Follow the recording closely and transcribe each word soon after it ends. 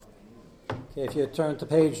Okay, if you turn to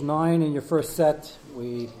page 9 in your first set,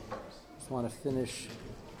 we just want to finish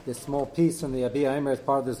this small piece from the Abiyah Eimer as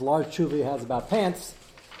part of this large tshuva he has about pants.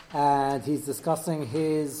 And he's discussing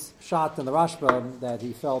his shot in the Rashba, that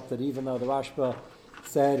he felt that even though the Rashba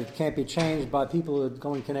said it can't be changed by people who are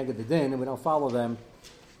going connected the din and we don't follow them,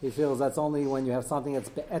 he feels that's only when you have something that's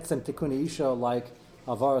etzem tikuni isha, like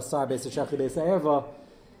avar sar beis shechi beis erva,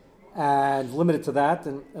 and limited to that.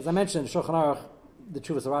 And as I mentioned, Shulchan Aruch, the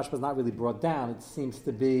Chuvas Rashba is not really brought down. It seems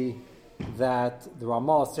to be that the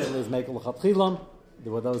Ramah certainly is making l'chatchilam.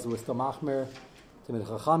 There were those who were still machmir, Tamid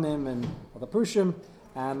Chachamim and other Prushim,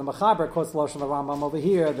 and the Machaber quotes the Lashon of the Rambam over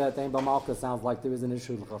here that Ein B'Malka sounds like there is an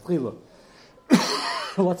issue l'chatchilam.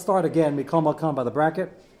 Let's start again. Mikol Makam by the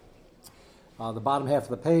bracket. The bottom half of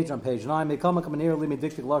the page, on page 9. Mikol Makam near limi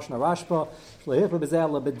diktik Lashon Rashba. Shlehich bebezel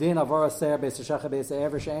lebedin avar aser beis shecha beis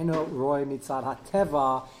ever she'eno roy mitzad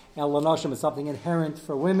hateva. El Lanashim is something inherent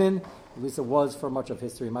for women, at least it was for much of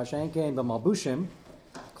history. Mashenkein the Malbushim,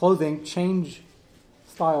 clothing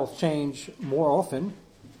styles change more often.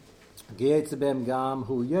 Geyetzebem gam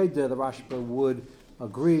hu yeda, the Rashba would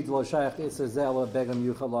agree, lo shayach iser zela begam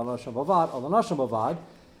yuchal lanashim bavad,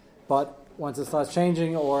 but once it starts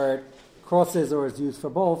changing or it crosses or is used for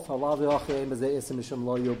both, halav yochim bezeh iser mishum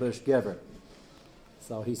lo yobesh gever.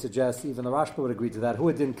 So he suggests even the Rashba would agree to that. Who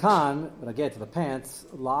it didn't kan, but I get to the pants.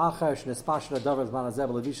 Right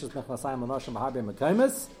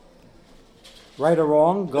or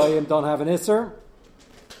wrong, Goyim don't have an Isser.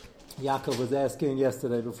 Yaakov was asking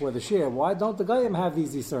yesterday before the Shir, why don't the Goyim have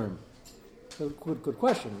these Isserim? Good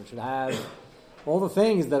question. We should have all the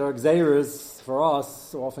things that are Gzeiras for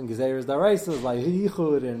us, often Gzeiras Daraisas, like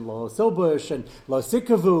Yichud and Lo Silbush and Lo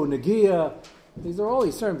Sikavu, Nagia. These are all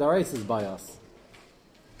Isserim Daraisas by us.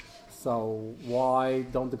 So why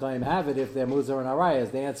don't the Goyim have it if they're Muzar and Arayas?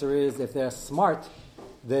 The answer is, if they're smart,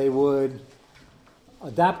 they would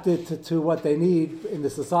adapt it to what they need in the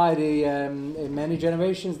society, and in many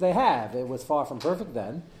generations they have. It was far from perfect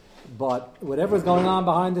then, but whatever's going on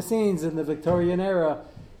behind the scenes in the Victorian era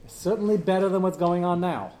is certainly better than what's going on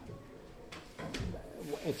now.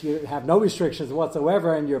 If you have no restrictions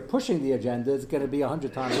whatsoever and you're pushing the agenda, it's going to be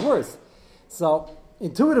 100 times worse. So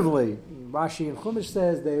intuitively, Rashi and Chumash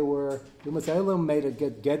says they were, Yumas Elam made a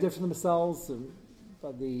geder for themselves,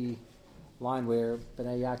 by the line where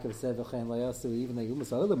Bnei Yaakov said, V'chein layasu, even the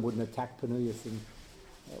Yumas Elam wouldn't attack Penuyas, and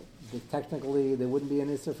technically there wouldn't be an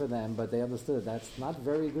Isser for them, but they understood that's not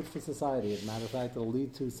very good for society. As a matter of fact, it'll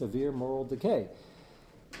lead to severe moral decay.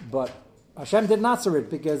 But Hashem did not answer it,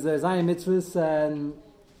 because there's Zayin Mitzvahs and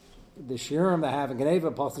the Shiurim that have in Geneva,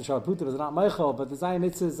 Pastor Shalaputim is not Meichel, but the Zayin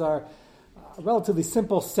Mitzvahs are a relatively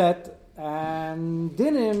simple set, and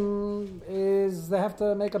dinim is they have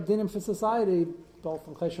to make up dinim for society, both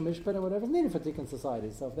from Cheshem Mishpat and whatever's needed for Tikkun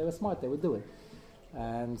society. So if they were smart, they would do it.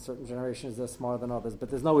 And certain generations are smarter than others, but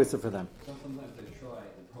there's no issue for them. Sometimes they try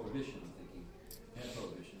the prohibition, thinking,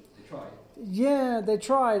 prohibition. They tried. Yeah, they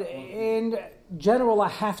tried. In general, I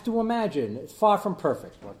have to imagine it's far from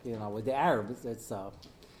perfect. But, with the Arabs, it's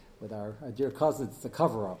with our dear cousins, it's a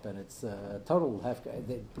cover-up, and it's total.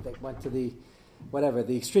 They went to the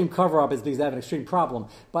extreme cover-up is because they have an extreme problem.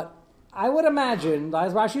 But I would imagine,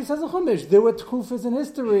 as Rashi says in Chumash, there were tkufas in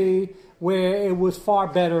history where it was far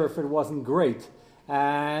better if it wasn't great.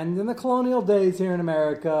 And in the colonial days here in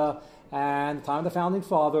America, and the time of the Founding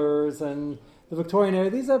Fathers, and the Victorian era,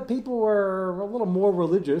 these are people were a little more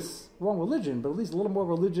religious, wrong religion, but at least a little more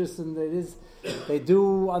religious, and they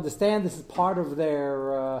do understand this is part of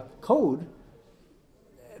their code.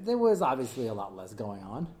 There was obviously a lot less going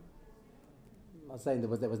on. I'm not saying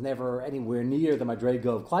there was never anywhere near the Madrega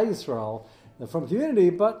of Klal Yisrael, the From community,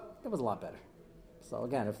 but it was a lot better. So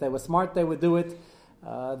again, if they were smart, they would do it.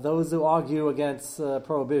 Those who argue against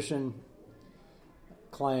prohibition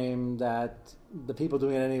claim that the people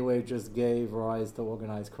doing it anyway just gave rise to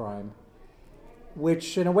organized crime,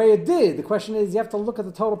 which in a way it did. The question is, you have to look at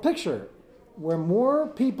the total picture. Were more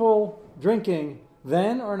people drinking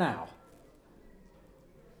then or now?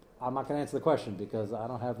 I'm not going to answer the question because I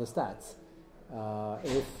don't have the stats.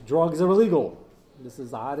 If drugs are illegal, this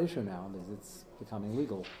is a hot issue now. It's becoming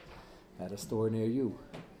legal at a store near you.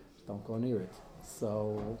 Don't go near it.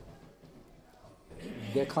 So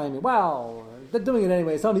they're claiming, well, they're doing it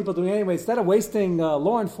anyway. Some people doing it anyway. Instead of wasting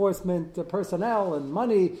law enforcement personnel and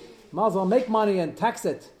money, might as well make money and tax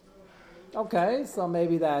it. Okay, so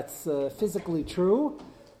maybe that's physically true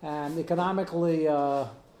and economically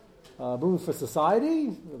boom for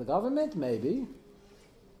society, for the government, maybe.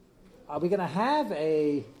 Are we going to have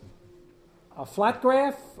a flat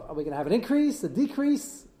graph? Are we going to have an increase, a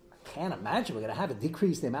decrease? I can't imagine we're going to have a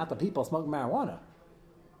decrease in the amount of people smoking marijuana.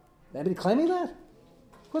 Anybody claiming that?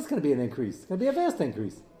 Of course it's going to be an increase. It's going to be a vast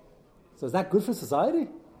increase. So is that good for society?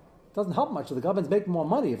 It doesn't help much. The government's making more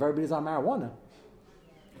money if everybody's on marijuana.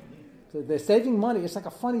 So they're saving money. It's like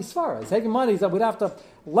a funny svara. Saving money is that we'd have to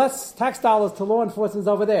less tax dollars to law enforcement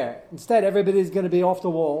over there. Instead, everybody's going to be off the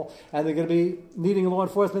wall and they're going to be needing law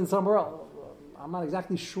enforcement somewhere else. I'm not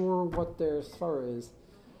exactly sure what their svara is.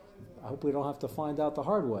 I hope we don't have to find out the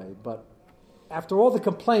hard way. But after all the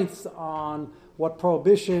complaints on what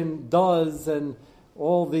prohibition does and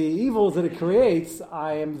all the evils that it creates,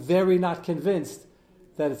 I am very not convinced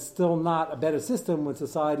that it's still not a better system when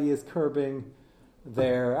society is curbing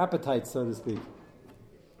their appetites, so to speak.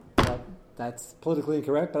 But that's politically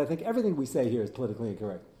incorrect, but I think everything we say here is politically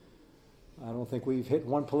incorrect. I don't think we've hit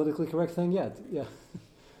one politically correct thing yet. Yeah.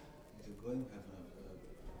 The Goyish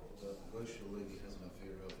lady has an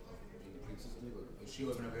affair of being a princess, or she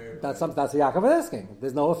was an affair. That's the Yaakov is asking.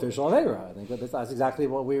 There's no official Aveira. I think that's exactly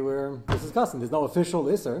what we were discussing. There's no official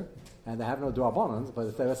Isser, and they have no Durabanans, but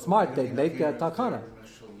if they were smart, they'd make a Takana.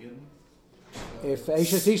 If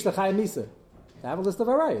Eishes Ish the Chayim Misa, they have a list of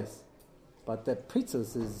arayas. But the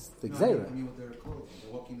princess is the Gzeira. I mean what they're called.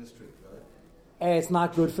 They're walking the street, right? It's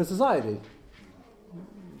not good for society.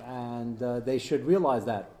 And they should realize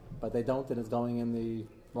that. But they don't, and it's going in the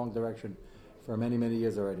wrong direction for many, many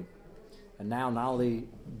years already. And now, not only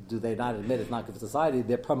do they not admit it's not good for society,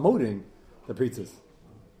 they're promoting the preachers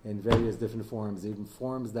in various different forms, even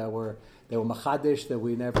forms that were machadish that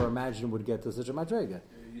we never imagined would get to such a madrega.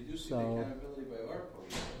 You do see the accountability by Arpa.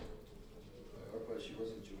 By Arpa, she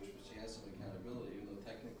wasn't Jewish, but she has some accountability, even though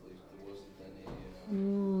technically there wasn't any...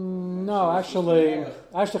 No, actually,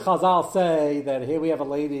 Chazal say that here we have a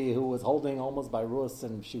lady who was holding almost by Rus,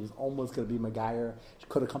 and she was almost going to be Megayer. She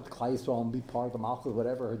could have come to Klai Yisrael and be part of the Malchus,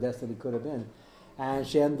 whatever her destiny could have been. And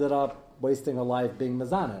she ended up wasting her life being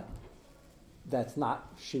Mazana. That's not,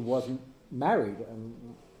 she wasn't married.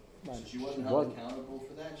 So she wasn't held accountable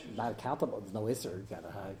for that? She was not accountable. There's no Isser. You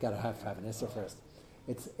gotta have an Isser first.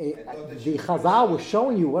 The Chazal was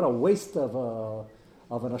showing you what a waste of an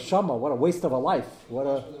neshama, what a waste of a life. There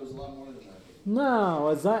was a lot more than that. No,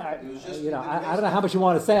 I don't know how much you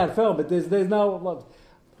want to say on film, but there's no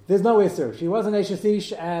Isser. She wasn't Eishes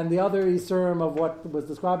Ish, and the other Isserim of what was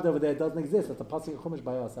described over there doesn't exist. That's the pasuk Chumash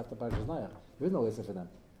by us after Parashas Nayach. There is no Isser for them.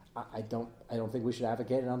 I don't think we should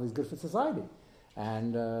advocate it on these good for society.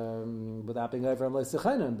 And without being over on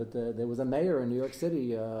Leisichenim, but there was a mayor in New York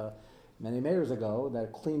City many mayors ago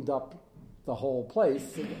that cleaned up the whole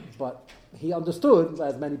place, but he understood,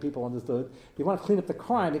 as many people understood, if you want to clean up the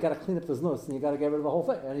crime, you got to clean up the znus, and you got to get rid of the whole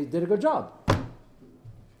thing. And he did a good job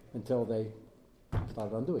until they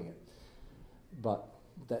started undoing it. But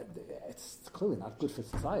it's clearly not good for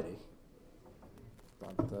society.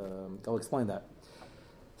 But go explain that.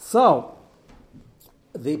 So,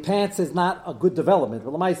 the pants is not a good development.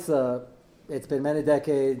 But Lamaisa, it's been many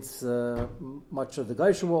decades. Much of the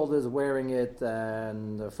Geisha world is wearing it,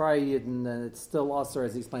 and the Frayid, and it's still usher,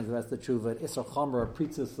 as he explains the rest of the tshuva. Isser Chomer,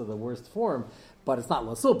 pritzis of the worst form, but it's not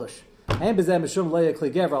Lasubish. And bezeh mishum leia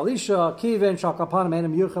kligever alisha kiven shakapanim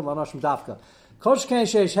enim yuchad lanoshim dafka. Koshken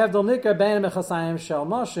sheish hevdol nikar bein mechasayim shel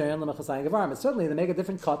noshin lemechasayim gevarim. Certainly, they make a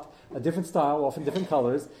different cut, a different style, often different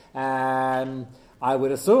colors, and I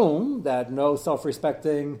would assume that no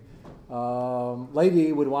self-respecting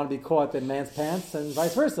lady would want to be caught in man's pants and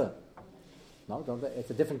vice versa. No,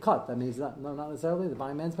 it's a different cut. That means not necessarily they're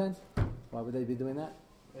buying man's pants. Why would they be doing that?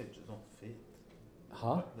 It just don't fit.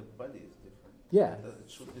 Huh? The body is different. Yeah,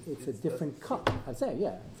 it's a different cut. I'd say,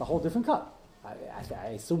 yeah, it's a whole different cut. I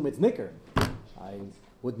assume it's knicker. I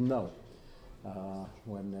wouldn't know.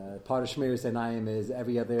 When part of Shmir Senayim is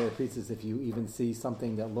every other pieces, if you even see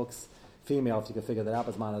something that looks female, if you can figure that out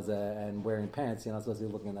as man and wearing pants, you're not supposed to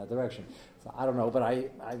be looking in that direction. So I don't know, but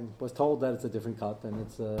I was told that it's a different cut, and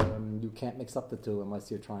it's you can't mix up the two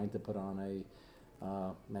unless you're trying to put on a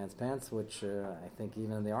man's pants, which I think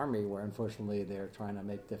even in the army, where unfortunately they're trying to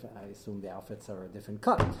make different. I assume the outfits are a different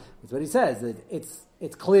cut. That's what he says.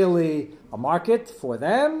 It's clearly a market for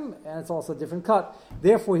them, and it's also a different cut.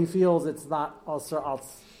 Therefore, he feels it's not also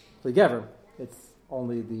together. It's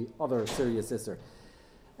only the other serious isser.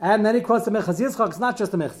 And then he quotes the Mechaz Yitzchak. It's not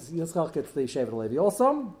just the Mechaz Yitzchak, it's the Shevet Levi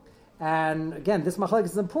also. And again, this machlek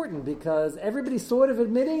is important because everybody's sort of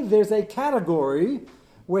admitting there's a category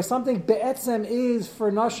where something be'etzem is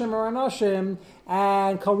for nashim or anashim,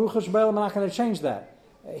 and kol ruchas b'elam are not going to change that.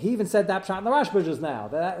 He even said that pshat in the Rashba just now.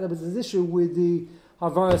 That there was this issue with the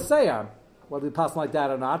Havara Seyar, whether we pass like that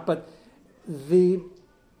or not. But the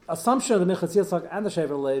assumption of the Mechaz Yitzchak and the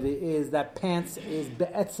Shevet Levi is that pants is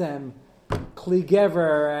be'etzem kli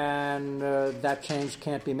gever, and that change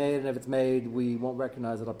can't be made, and if it's made, we won't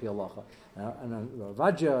recognize it up halacha. And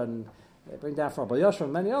Ravaja and bring down from Rabbi Yosef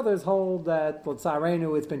and many others hold that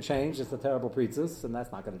L'tzarenu it's been changed. It's a terrible priestess, and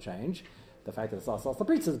that's not going to change. The fact that it's also the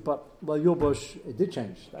priestess, but Yulbush it did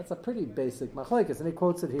change. That's a pretty basic machlekes, and he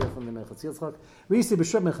quotes it here from the Minchas Yitzchak. Risi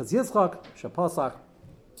b'shub Minchas Yitzchak shapasach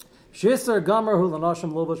shiser gamer hu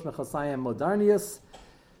l'noshim Lulbush mechasayim modernius.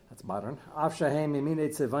 That's modern. Avshahem imine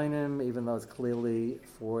tzevainim, even though it's clearly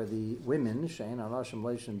for the women. Shein anoshim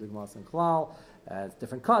leishin dugmas and klal. It's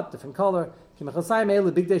different cut, different color. Kimechasayim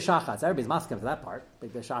elu big day shachas. Everybody's masking for that part.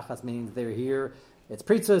 Big day shachas means they're here. It's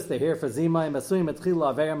priestess. They're here for zima. Masuim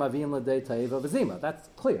etchila averim avim l'day ta'iva v'zima. That's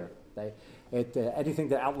clear. Anything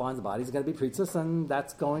that outlines the body is going to be priestess, and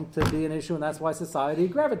that's going to be an issue, and that's why society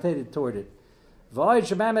gravitated toward it. And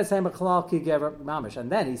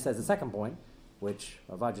then he says the second point, which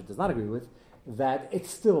Ravaja does not agree with, that it's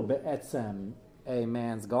still be'etzem a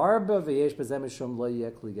man's garb. He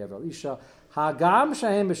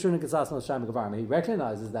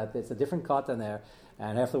recognizes that it's a different cut in there,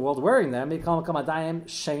 and half the world wearing them. And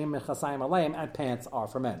pants are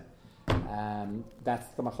for men. That's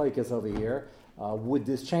the machlekes over here. Would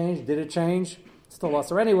this change? Did it change? Still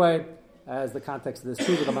usher anyway. As the context of this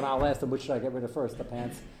too, the Manal asked him, which should I get rid of first, the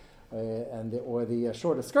pants or the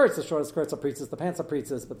shorter skirts? The shorter skirts are priestess, the pants are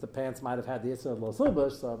priestess, but the pants might have had the Yisrael Lo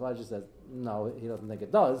Silbush, so Elijah says, no, he doesn't think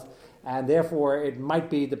it does. And therefore, it might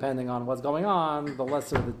be, depending on what's going on, the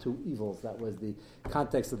lesser of the two evils. That was the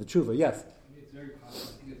context of the tshuva. Yes? It's very common. I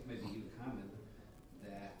think it's maybe you common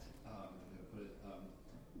that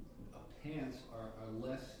pants are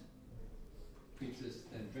less priestess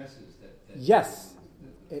than dresses. Yes.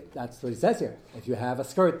 That's what he says here. If you have a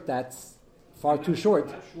skirt that's far too short.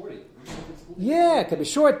 Not shorty. Yeah, it could be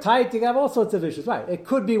short, tight. You have all sorts of issues. Right. It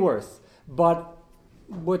could be worse. But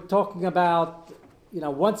we're talking about,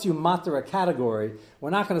 once you matter a category, we're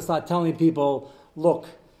not going to start telling people, look,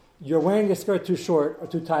 you're wearing your skirt too short or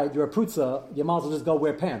too tight, you're a prutza, you might as well just go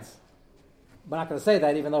wear pants. We're not going to say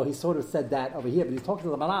that, even though he sort of said that over here. But he's talking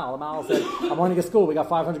to the Manal. The Manal said, I'm running a school. We got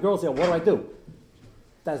 500 girls here. What do I do?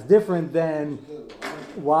 That's different than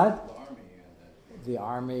what? The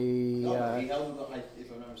army. No, he held with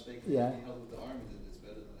if I'm not mistaken, yeah. He held with the army that it's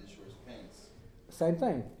better than the shorts pants. Same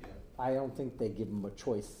thing. Yeah. I don't think they give him a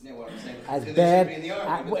choice. Yeah, what I'm saying. As they bad. Should be in the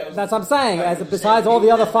army, That's what I'm saying. Besides all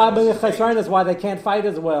the other 5 million chesronas, why they can't fight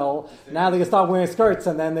as well. Now they're going to start wearing skirts,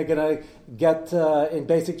 and then they're going to get in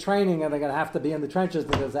basic training, and they're going to have to be in the trenches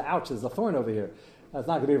because, ouch, there's a thorn over here. That's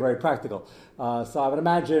not going to be very practical. So I would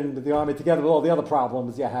imagine that the army, together with all the other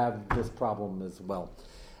problems, you have this problem as well.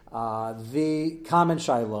 The common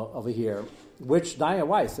shaila over here, which Daya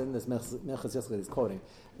Weiss in this Minchas Yitzchak is quoting,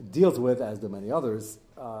 deals with, as do many others,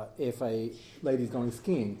 if a lady's going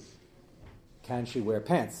skiing, can she wear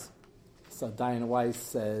pants? So Diana Weiss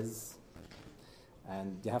says,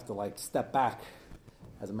 and you have to step back,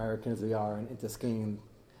 as Americans as we are, into skiing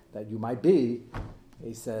that you might be.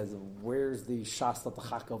 He says, where's the Shasta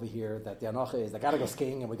Tachak over here that the Anocha is? I got to go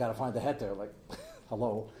skiing and we got to find the heter.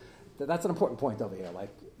 Hello. That's an important point over here.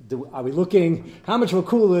 Are we looking, how much of a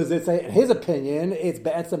cool is it? Say, in his opinion, it's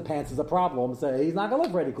Be'etzem pants is a problem. So he's not going to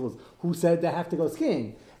look for any cools. Who said they have to go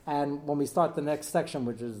skiing? And when we start the next section,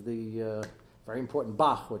 which is the very important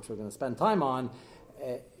Bach, which we're going to spend time on,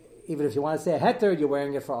 even if you want to say a heter, you're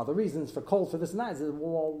wearing it for other reasons, for cold, for this and that.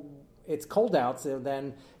 Well, it's cold out, so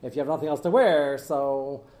then if you have nothing else to wear,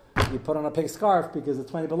 so you put on a pink scarf because it's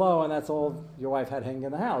 20 below, and that's all your wife had hanging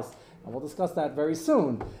in the house. And we'll discuss that very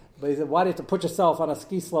soon. But he said, why do you have to put yourself on a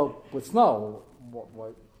ski slope with snow? Why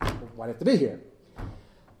do you have to be here?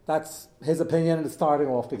 That's his opinion, and it's starting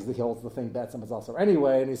off because he holds the thing Betzim is also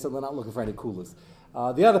anyway, and he said, we're not looking for any coolers.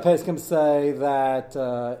 The other Pesachim say that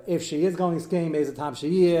if she is going skiing, Meza Tam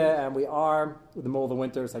Shiyeh, and we are in the middle of the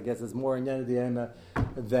winter, so I guess it's more in Yenadiema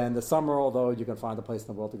than the summer, although you can find a place in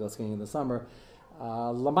the world to go skiing in the summer.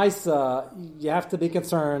 Lamaisa, you have to be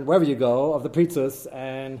concerned, wherever you go, of the priestess,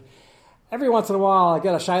 and every once in a while I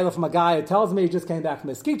get a shayla from a guy who tells me he just came back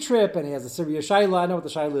from a ski trip, and he has a serious shayla. I know what the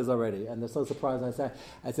shayla is already, and they're so surprised.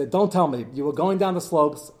 I said, don't tell me. You were going down the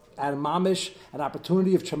slopes, and mamish, an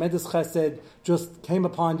opportunity of tremendous chesed just came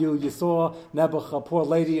upon you. You saw Nebuch, a poor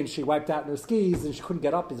lady, and she wiped out in her skis, and she couldn't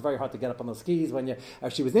get up. It's very hard to get up on those skis when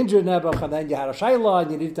she was injured, Nebuch, and then you had a shayla,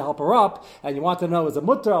 and you needed to help her up, and you want to know, is it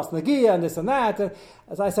mutter, as nagia, and this and that. And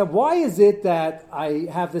as I said, why is it that I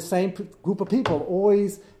have the same group of people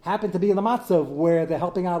always happen to be in the matzav where they're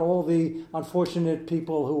helping out all the unfortunate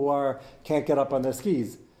people who can't get up on their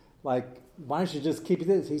skis? Why don't you just keep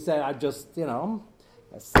it? He said, I just, you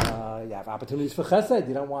have opportunities for chesed.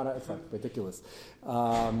 You don't want to. It's ridiculous.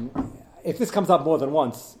 if this comes up more than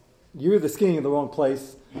once, you're either skiing in the wrong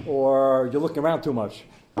place or you're looking around too much.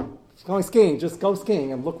 If you're going skiing, just go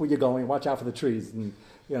skiing and look where you're going. Watch out for the trees. And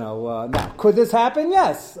now, could this happen?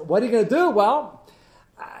 Yes. What are you going to do? Well,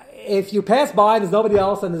 if you pass by, there's nobody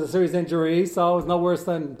else, and there's a serious injury, so it's no worse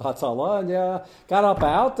than Hatzalah, and you got up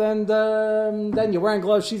out, and then you're wearing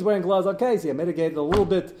gloves, she's wearing gloves, okay, so you mitigated a little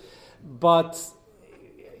bit, but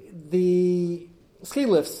the ski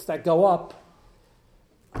lifts that go up,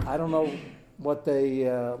 I don't know what they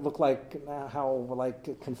look like, how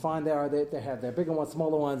confined they are. They have their bigger ones,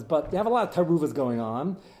 smaller ones, but they have a lot of taruvas going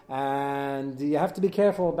on, and you have to be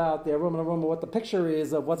careful about the room what the picture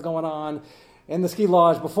is of what's going on in the ski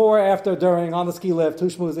lodge, before, after, during, on the ski lift,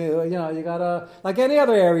 tushmuz, you gotta, like any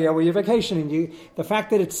other area where you're vacationing, the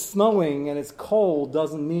fact that it's snowing and it's cold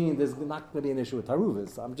doesn't mean there's not going to be an issue with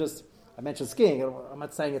taruvas. I mentioned skiing. I'm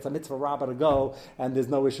not saying it's a mitzvah rabba to go and there's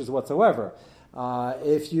no issues whatsoever.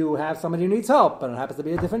 If you have somebody who needs help, but it happens to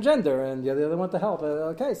be a different gender, and you're the other one to help,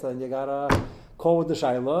 okay, so then you gotta call with the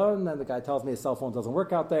shayla, and then the guy tells me his cell phone doesn't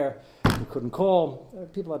work out there, he couldn't call.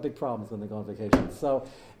 People have big problems when they go on vacation. So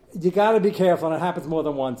you got to be careful, and it happens more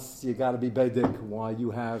than once. You got to be beidik while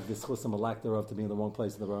you have this chusam lack thereof to be in the wrong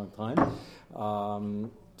place at the wrong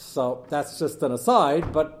time. So that's just an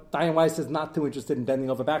aside, but Dayan Weiss is not too interested in bending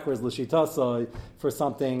over backwards l'shitasai for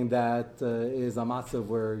something that is a matzav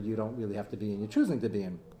where you don't really have to be and you're choosing to be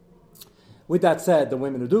in. With that said, the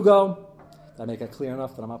women who do go, I make it clear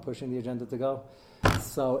enough that I'm not pushing the agenda to go.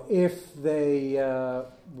 So if they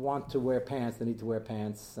want to wear pants, they need to wear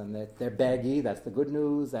pants, and they're baggy, that's the good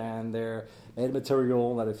news, and they're made of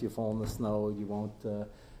material that if you fall in the snow, you won't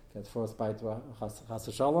get frostbite, chas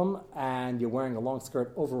v'shalom, and you're wearing a long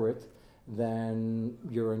skirt over it, then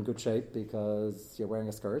you're in good shape because you're wearing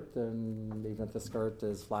a skirt, and even if the skirt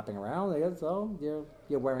is flapping around, so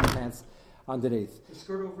you're wearing pants underneath. The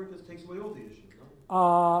skirt over it just takes away all the issues,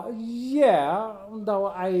 no? Yeah,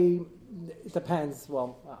 though it depends.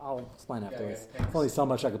 Well, I'll explain afterwards. There's only so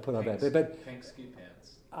much I could put on that. But pink ski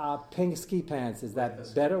pants. Pink ski pants, is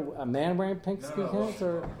that better? A man wearing pink ski pants?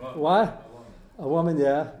 Or what? A woman,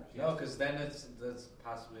 yeah. No, because then that's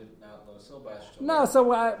possibly not low silbash. No, so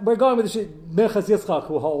we're going with the Minchas Yitzchak,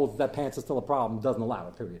 who holds that pants are still a problem, doesn't allow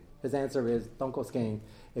it, period. His answer is, don't go skiing.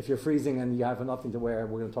 If you're freezing and you have nothing to wear,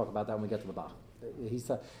 we're going to talk about that when we get to the Bach.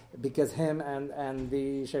 Because him and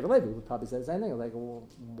the Shever Levi would probably say the same thing. Like, well,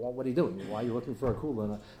 what are you doing? Why are you looking for a cool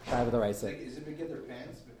and a guy with a rice? Is it beginner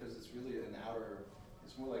pants? Because it's really an outer,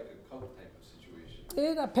 it's more like a coat type of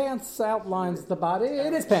situation. Pants outlines the body.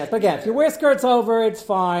 It is pants. But again, if you wear skirts over, it's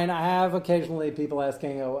fine. I have occasionally people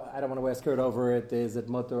asking, I don't want to wear a skirt over it. Is it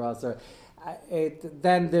mutter or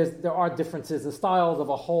then there are differences in styles of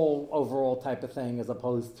a whole overall type of thing as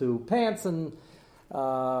opposed to pants. And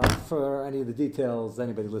for any of the details,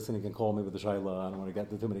 anybody listening can call me with the shayla. I don't want to get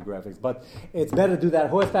into too many graphics, but it's better to do that.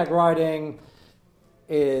 Horseback riding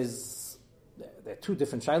there are two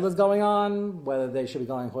different shaylas going on, whether they should be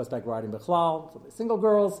going horseback riding b'chlal, so single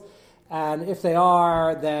girls, and if they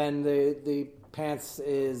are, then the pants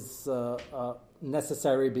is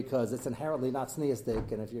necessary because it's inherently not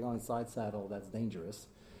sneastic, and if you're going side saddle, that's dangerous.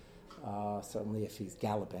 Certainly if he's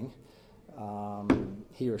galloping.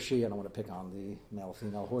 He or she, I don't want to pick on the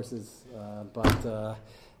male-female horses, but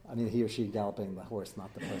he or she galloping the horse,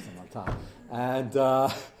 not the person on top.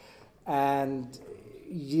 And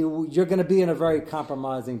you're going to be in a very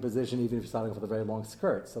compromising position even if you're starting with a very long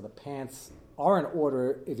skirt. So the pants are in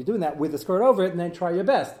order if you're doing that with the skirt over it, and then try your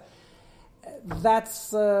best.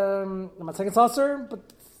 That's, I'm not saying it's usher, but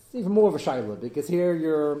it's even more of a shayla, because here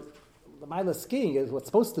the mila skiing is what's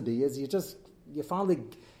supposed to be, is you finally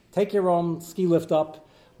take your own ski lift up,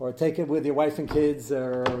 or take it with your wife and kids,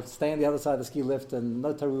 or stay on the other side of the ski lift, and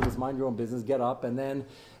no taruvas, mind your own business, get up, and then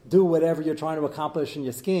do whatever you're trying to accomplish in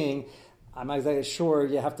your skiing. I'm not exactly sure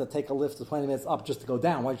you have to take a lift of 20 minutes up just to go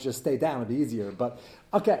down. Why don't you just stay down? It'd be easier. But,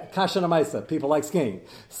 okay, kasha namaisa, people like skiing.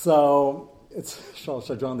 So, it's Shal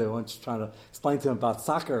Shadron there once trying to explain to him about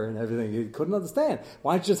soccer and everything. He couldn't understand.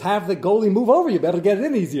 Why don't you just have the goalie move over? You better get it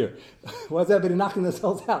in easier. Why is everybody knocking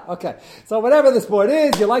themselves out? Okay. So whatever the sport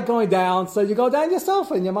is, you like going down, so you go down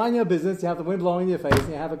yourself and you mind your business. You have the wind blowing in your face and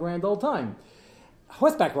you have a grand old time.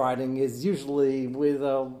 Horseback riding is usually with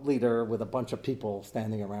a leader, with a bunch of people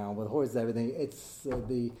standing around, with horses, everything. It's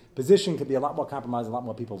the position could be a lot more compromised, a lot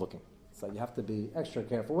more people looking. So you have to be extra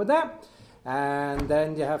careful with that. And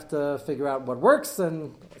then you have to figure out what works,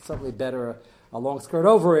 and it's certainly better a long skirt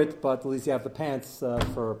over it, but at least you have the pants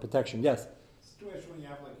for protection. Yes? Situation when you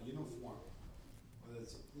have like a uniform, whether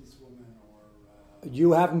it's a policewoman or...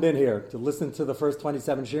 You haven't been here to listen to the first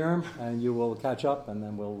 27 shirim, and you will catch up, and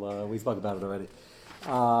then we spoke about it already.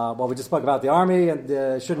 Well, we just spoke about the army,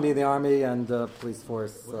 and shouldn't be in the army, and police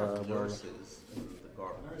force. Nurses in the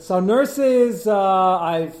garden. So nurses,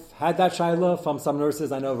 I've had that shaila from some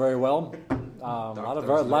nurses I know very well. A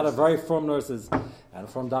lot of very firm nurses, and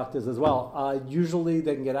firm doctors as well. Usually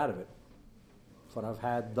they can get out of it. What I've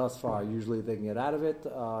had thus far, usually they can get out of it.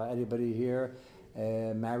 Anybody here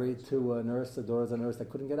married to a nurse, a daughter's a nurse that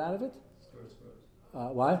couldn't get out of it? Skirt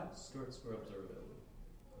scrubs. What? Skirt scrubs are available.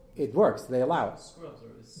 It works. They allow it. Scrubs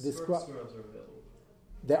are scrubs are available.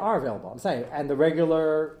 They are available. I'm saying, and the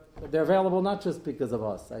regular, they're available not just because of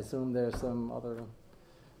us. I assume there's some other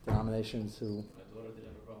denominations who. My daughter did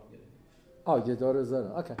have a problem getting it. Oh, your daughter's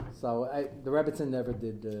okay. So the Rebbitzin never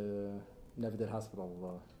did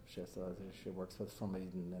hospital shit. So she works from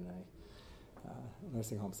Eden in a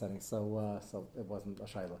nursing home setting. So it wasn't a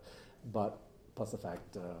shaila, but. Plus the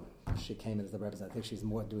fact she came in as the Rebbitzin. I think she's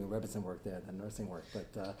more doing Rebbitzin work there than nursing work.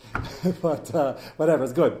 But whatever,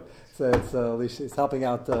 it's good. So it's, at least she's helping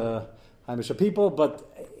out Hamisha people. But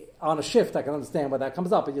on a shift, I can understand where that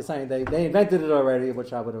comes up. But you're saying they invented it already,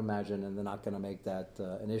 which I would imagine, and they're not going to make that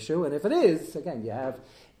an issue. And if it is, again,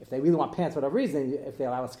 if they really want pants for whatever reason, if they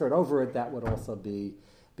allow a skirt over it, that would also be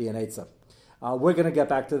an eitzah. We're going to get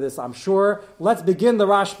back to this, I'm sure. Let's begin the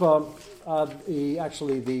Rashba,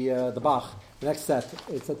 the Bach. The next set.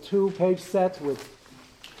 It's a 2-page set with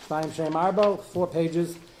Shnayim Shem Arbo, 4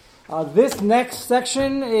 pages. This next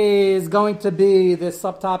section is going to be this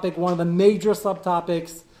subtopic, one of the major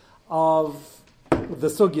subtopics of the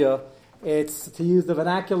Sugya. It's, to use the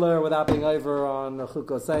vernacular without being over on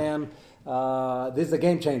Chukosayim, this is a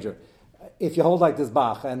game changer. If you hold like this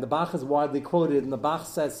Bach, and the Bach is widely quoted, and the Bach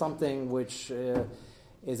says something which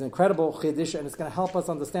is incredible chiddush, and it's going to help us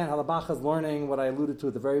understand how the Bach is learning what I alluded to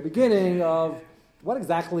at the very beginning of what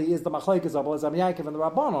exactly is the machlekes of Elazar Yaakov and the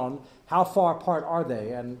Rabbanon. How far apart are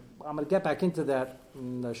they? And I'm going to get back into that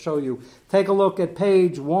and show you. Take a look at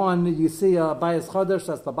page 1. You see a Bayis Chodesh,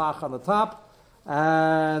 that's the Bach on the top,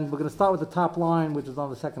 and we're going to start with the top line, which is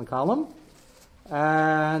on the second column,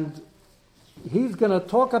 and he's going to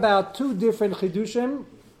talk about 2 different chidushim.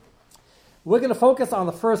 We're going to focus on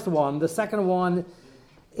the first one. The second one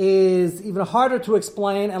is even harder to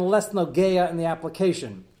explain and less nogeya in the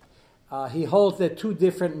application. He holds that 2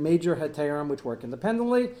 different major heterim which work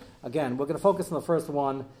independently. Again, we're going to focus on the first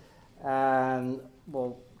one, and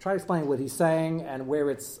we'll try to explain what he's saying and where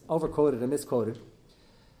it's overquoted and misquoted.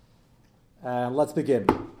 Let's begin.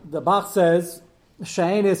 The Bach says,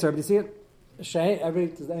 Shein Isser, everybody see it?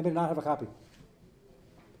 Shein, does anybody not have a copy?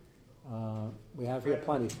 We have here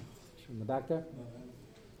plenty. In the back there?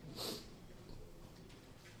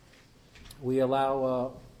 We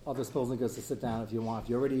allow other Spilsnikas to sit down if you want. If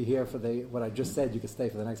you're already here for what I just said, you can stay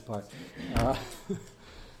for the next part. You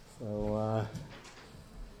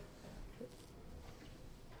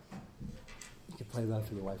can play that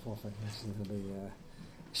for your wife often.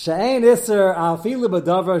 She'ein Isser al filu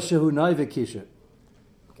b'davar shehu noi v'kisher.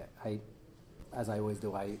 Okay, as I always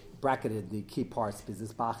do, I bracketed the key parts because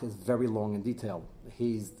this Bach is very long and detailed.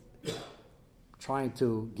 He's trying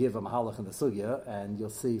to give a mahalach in the sugya, and you'll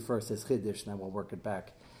see first his chiddush, and then we'll work it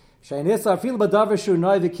back. Shein Isser fil b'davar shehu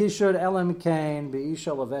noi v'kisher elam kain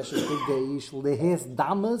be'isha leveshes b'gdeish lehis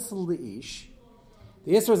damas leish.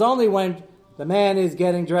 The Isser is only when the man is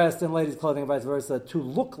getting dressed in ladies' clothing, and vice versa, to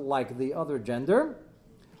look like the other gender,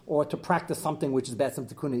 or to practice something which is betzim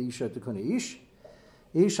tikuna isha tikuna ish.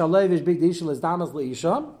 Isha levish big isha is damas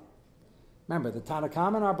leisha. Remember, the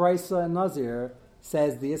Tanakam and our Brisa and Nazir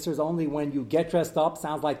says the Isser is only when you get dressed up,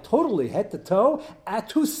 sounds like totally head to toe,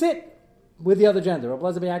 to sit with the other gender.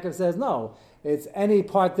 Elazar Yaakov says no, it's any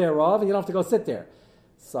part thereof, and you don't have to go sit there.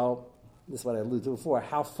 So this is what I alluded to before.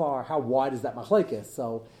 How wide is that machlekes?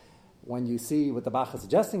 So when you see what the Bach is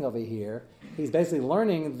suggesting over here, he's basically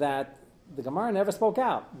learning that the Gemara never spoke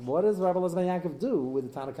out. What does Rabbi Elazar Yaakov do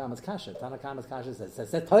with the Tanakama's kasha? Tanakama's kasha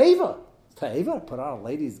says ta'eva. Ta'eva, put on a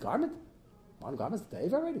lady's garment. One garment's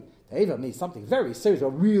ta'eva already. Ta'eva means something very serious. We're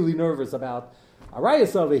really nervous about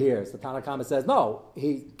Arias over here. So Tanakama says, no,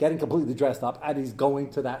 he's getting completely dressed up and he's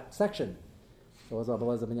going to that section. So what's Rabbi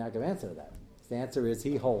Elazar Yaakov answer to that? The answer is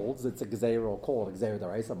he holds, it's a gzeira, or called a gzeira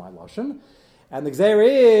d'oraisa, my lashon. And the gzeira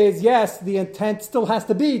is, yes, the intent still has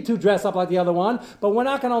to be to dress up like the other one, but we're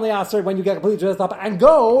not going to only answer when you get completely dressed up and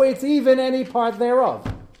go, it's even any part thereof.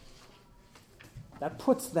 That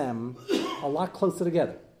puts them a lot closer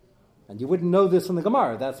together. And you wouldn't know this from the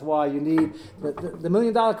Gemara. That's why you need... The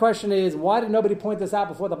million-dollar question is, why did nobody point this out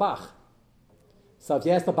before the Bach? So if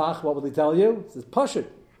you ask the Bach, what will he tell you? He says, push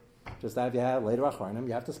it. Just as you have later Achronim,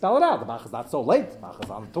 you have to spell it out. The Bach is not so late. The Bach is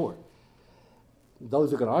on the tour.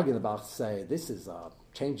 Those who can argue the Bach say, this is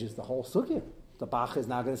changes the whole sugya. the Bach is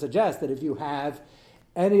now going to suggest that if you have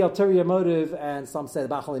any ulterior motive, and some say the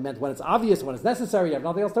Bach only meant when it's obvious, when it's necessary, you have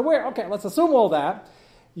nothing else to wear. Okay, let's assume all that.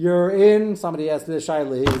 You're in, somebody asked this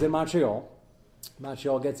Shaili, he's in Montreal.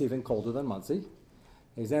 Montreal gets even colder than Muncie.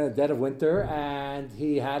 He's in the dead of winter, and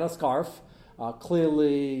he had a scarf,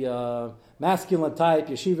 clearly masculine type,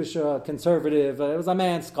 yeshivish, conservative. It was a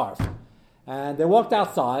man's scarf. And they walked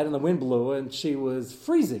outside, and the wind blew, and she was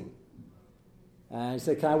freezing. And he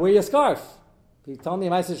said, "Can I wear your scarf?" He told me,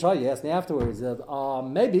 I said, "Sure." He asked me afterwards. He said,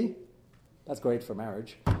 "Maybe." That's great for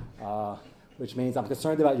marriage. Which means I'm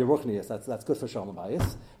concerned about your ruchnius. That's good for shalom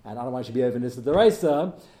bayis. And I don't want you to be even this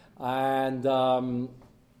deraisa. And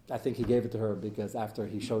I think he gave it to her because after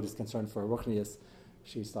he showed his concern for ruchnius,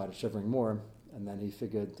 she started shivering more. And then he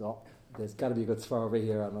figured, there's got to be a good svara over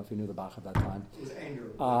here. I don't know if he knew the Bach at that time. It was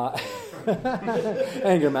anger.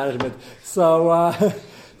 Anger management. So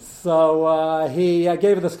he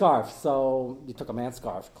gave her the scarf. So you took a man's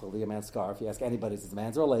scarf, clearly a man's scarf. You ask anybody, is it a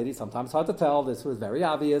man's or a lady? Sometimes it's hard to tell. This was very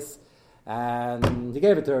obvious. And he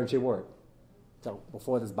gave it to her and she wore it. So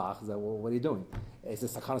before this Bach, he said, "Well, what are you doing?" Is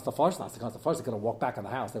this Sakanas Tafarsh? Not Sakanas Tafarsh. They're going to walk back in the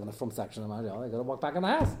house. They're in the front section of the They're going to walk back in the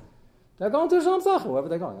house. They're going to Shalom Zach, wherever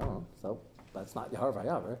they're going. I don't know. So that's not Yahar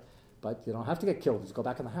Vayavar. But you don't have to get killed. Just go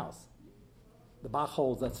back in the house. The Bach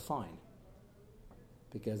holds that's fine.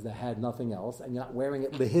 Because they had nothing else. And you're not wearing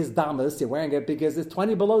it his damas. You're wearing it because it's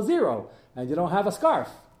 20 below zero. And you don't have a scarf.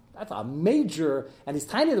 That's a major... And he's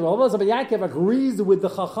tiny. The Rabbi Yaakov agrees with the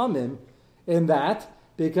Chachamim in that.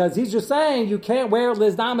 Because he's just saying you can't wear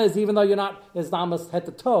lizdamas even though you're not lizdamas head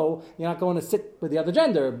to toe. You're not going to sit with the other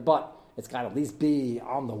gender. But it's got to at least be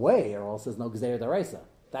on the way or else there's no Gzeir Deraisa.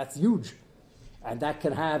 That's huge. And that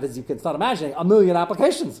can have, as you can start imagining, 1 million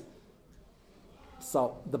applications.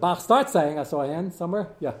 So the Bach starts saying, I saw a hand somewhere.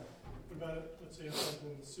 Yeah. What about it? Let's say it's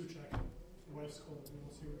something in the suit jacket. The wife's cold.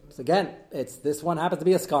 We'll see what So again, this one happens to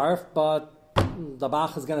be a scarf, but the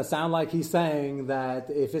Bach is going to sound like he's saying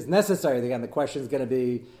that if it's necessary, again, the question is going to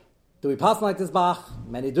be, do we pass like this Bach?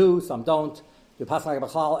 Many do, some don't. Do we pass like a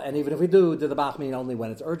Bachal? And even if we do the Bach mean only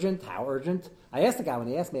when it's urgent? How urgent? I asked the guy when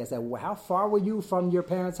he asked me, I said, well, how far were you from your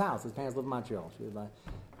parents' house? His parents live in Montreal.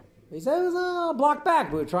 He said, it was a block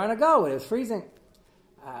back. We were trying to go, and it was freezing.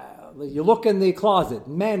 You look in the closet.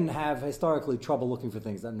 Men have historically trouble looking for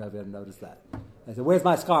things. I don't know if you ever noticed that. I said, "Where's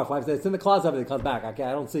my scarf?" Wife said, "It's in the closet." Everything comes back. Okay,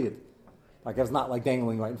 I don't see it. Like it's not like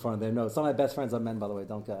dangling right in front of their nose. Some of my best friends are men, by the way.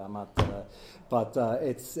 Don't get. I'm not. But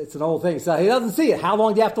it's an old thing. So he doesn't see it. How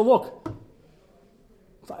long do you have to look?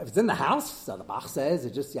 So if it's in the house, so the Bach says,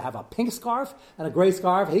 it's just you have a pink scarf and a gray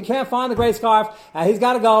scarf. He can't find the gray scarf, and he's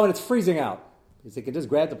got to go, and it's freezing out. He can just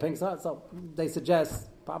grab the pink scarf. So they suggest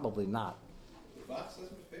probably not. The Bach says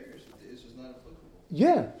it's just not applicable.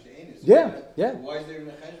 Yeah. Yeah. Why is there even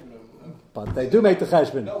a cheshbon? But they do make the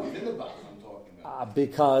cheshbon. No, within the Bach I'm talking about.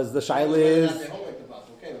 Because the shaila is... They hold like the Bach.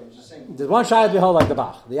 Okay, I'm just saying. There's one shaila they hold like the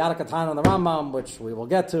Bach. The Yad HaKatan and the Rambam, which we will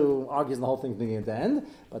get to, argues the whole thing beginning at the end.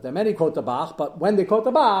 But there are many quote the Bach. But when they quote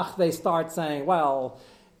the Bach, they start saying, well...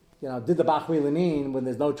 did the Bach really mean when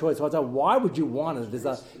there's no choice whatsoever? Why would you want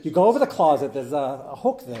it? You go over the closet, there's a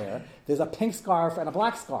hook there, there's a pink scarf and a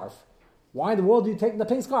black scarf. Why in the world are you taking the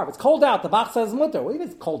pink scarf? It's cold out. The Bach says in winter. What do you mean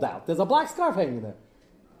it's cold out? There's a black scarf hanging there.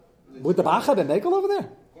 Would the Bach have been nakel over there?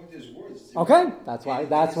 Okay, that's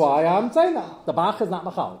why I'm saying that. The Bach is not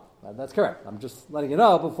machal. That's correct. I'm just letting you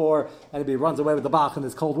know before anybody runs away with the Bach in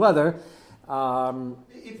this cold weather.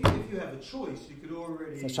 If you have a choice, you could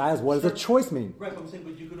already... So Shai, what does a choice mean? Right, I'm saying,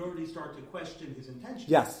 but you could already start to question his intentions.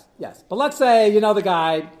 Yes. But let's say, the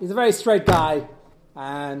guy, he's a very straight guy,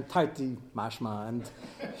 and tighty mashma, and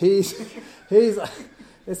he's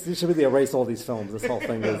this should really erase all these films. This whole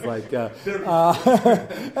thing is like, a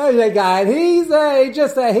guy, and he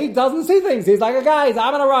doesn't see things. He's like a guy,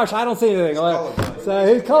 I'm in a rush, I don't see anything.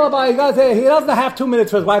 So he's colorblind, he doesn't have 2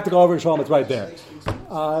 minutes for his wife to go over and show him it's right there.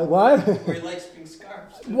 What? Or he likes pink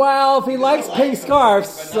scarves. Well, if he likes pink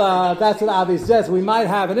scarves, that's an obvious yes. We might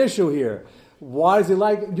have an issue here. Why does he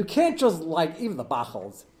like? You can't just like, even the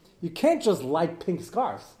Bachels, you can't just like pink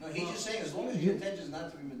scarves. No, he's just saying as long as your intention is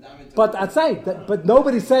not to be medamit. But I'd say, but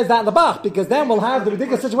nobody says that in the Bach, because then we'll have the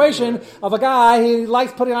ridiculous situation of a guy, he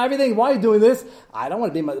likes putting on everything. Why are you doing this? I don't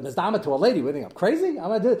want to be medamit to a lady. We think I'm crazy?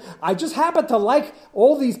 I just happen to like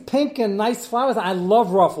all these pink and nice flowers. I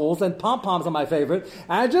love ruffles, and pom-poms are my favorite.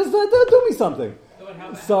 And just do me something.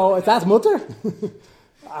 So if that's mutter?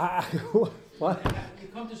 What? You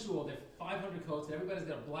come to shul, there are 500 coats, and everybody's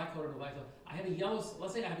got a black coat and a white coat.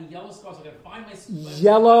 Let's say I have a yellow scarf, so I gotta find my...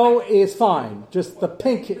 Yellow is fine. Just the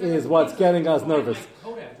pink is what's getting us nervous.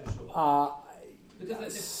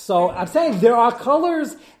 Because So I'm saying there are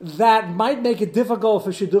colors that might make it difficult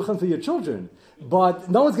for shidduchim for your children, but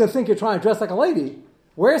no one's going to think you're trying to dress like a lady.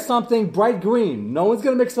 Wear something bright green. No one's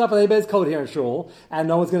going to mix it up with anybody's coat here in shul, and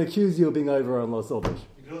no one's going to accuse you of being over on low silvers.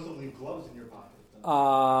 You could also leave gloves in your pocket.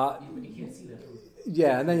 you can't see that.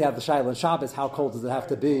 Yeah, and then you have the Shaila and Shabbos. How cold does it have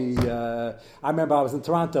to be? I remember I was in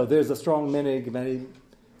Toronto. There's a strong minig.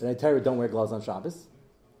 They tell you don't wear gloves on Shabbos.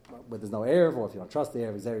 But there's no air, or if you don't trust the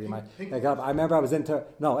air, you might make it up. I remember I was any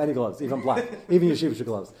gloves, even black, even yeshivish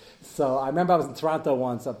gloves. So I remember I was in Toronto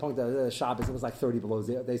once. I pointed at Shabbos. It was like 30 below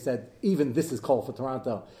zero. They said even this is cold for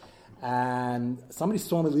Toronto, and somebody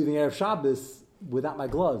saw me leaving Erev Shabbos without my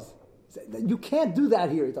gloves. Said, you can't do that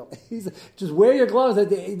here. Just wear your gloves.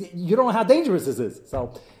 You don't know how dangerous this is.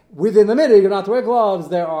 So within the midig, you're not to wear gloves.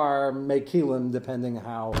 There are mekilim depending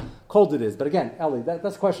how cold it is. But again, Ellie,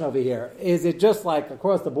 that's a question over here. Is it just like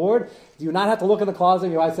across the board? Do you not have to look in the closet?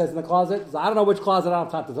 Your wife says in the closet. So I don't know which closet. I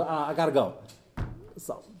don't have time to. I got to go.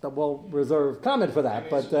 So we'll reserve comment for that.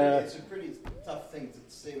 But it's a pretty tough thing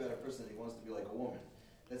to say about a person that he wants to be like a woman.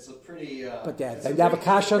 That's a pretty. But Dad, you have a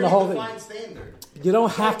kasha on the whole thing. Standard. You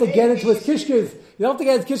don't have to get into his kishkes. You don't have to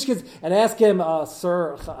get his kishkes and ask him,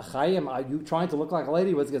 Sir Chaim, are you trying to look like a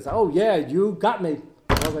lady? What's he going to say? Oh, yeah, you got me.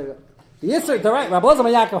 The Yisr, the right, Rabbi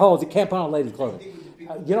Elazar Yaakov holds, you can't put on ladies' clothing.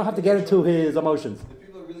 You don't have to get into his emotions. The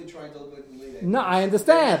people are really trying to look like a lady. No, I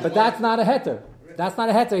understand, but that's not a heter. That's not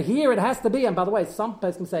a heter. Here it has to be, and by the way, some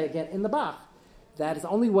person say again in the Bach, that is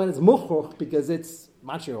only when it's muchuch, because it's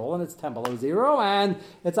Montreal and it's 10 below zero, and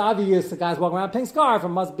it's obvious the guy's walking around with a pink scarf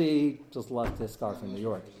and must be just left his scarf in New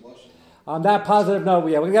York. On that positive note,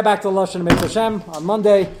 we're going to get back to Lashon Hashem on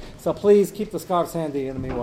Monday, so please keep the scarves handy in the meanwhile.